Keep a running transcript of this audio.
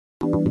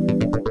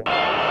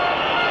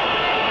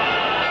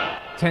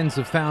Tens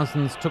of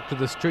thousands took to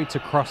the streets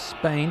across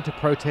Spain to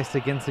protest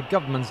against the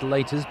government's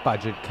latest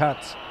budget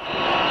cuts.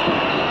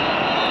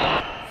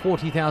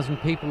 40,000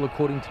 people,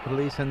 according to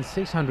police, and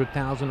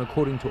 600,000,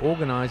 according to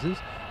organisers,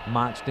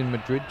 marched in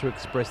Madrid to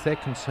express their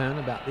concern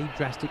about the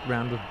drastic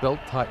round of belt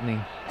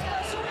tightening.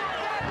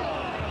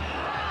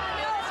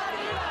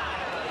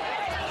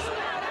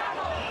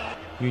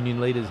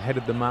 Union leaders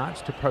headed the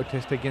march to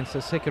protest against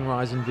a second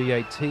rise in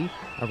VAT,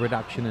 a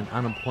reduction in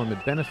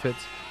unemployment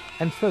benefits,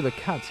 and further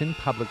cuts in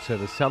public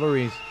service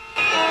salaries.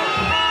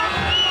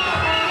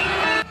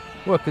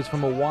 Workers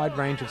from a wide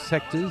range of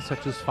sectors,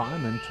 such as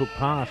firemen, took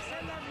part.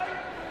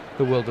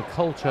 The world of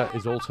culture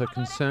is also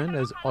concerned,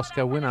 as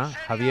Oscar winner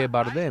Javier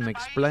Bardem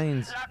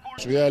explains.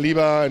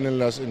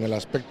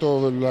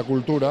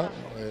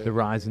 The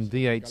rise in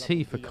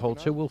VAT for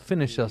culture will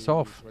finish us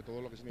off.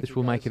 This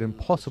will make it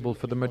impossible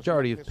for the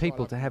majority of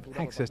people to have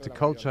access to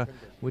culture,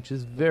 which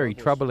is very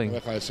troubling.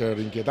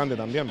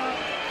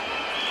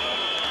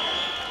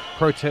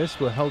 Protests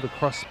were held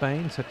across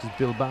Spain, such as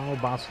Bilbao,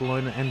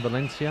 Barcelona and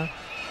Valencia.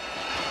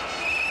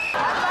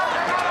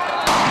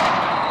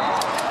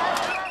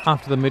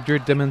 After the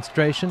Madrid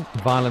demonstration,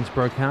 violence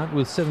broke out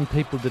with 7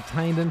 people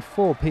detained and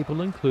 4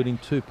 people, including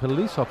 2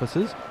 police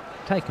officers,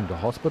 taken to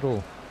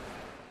hospital.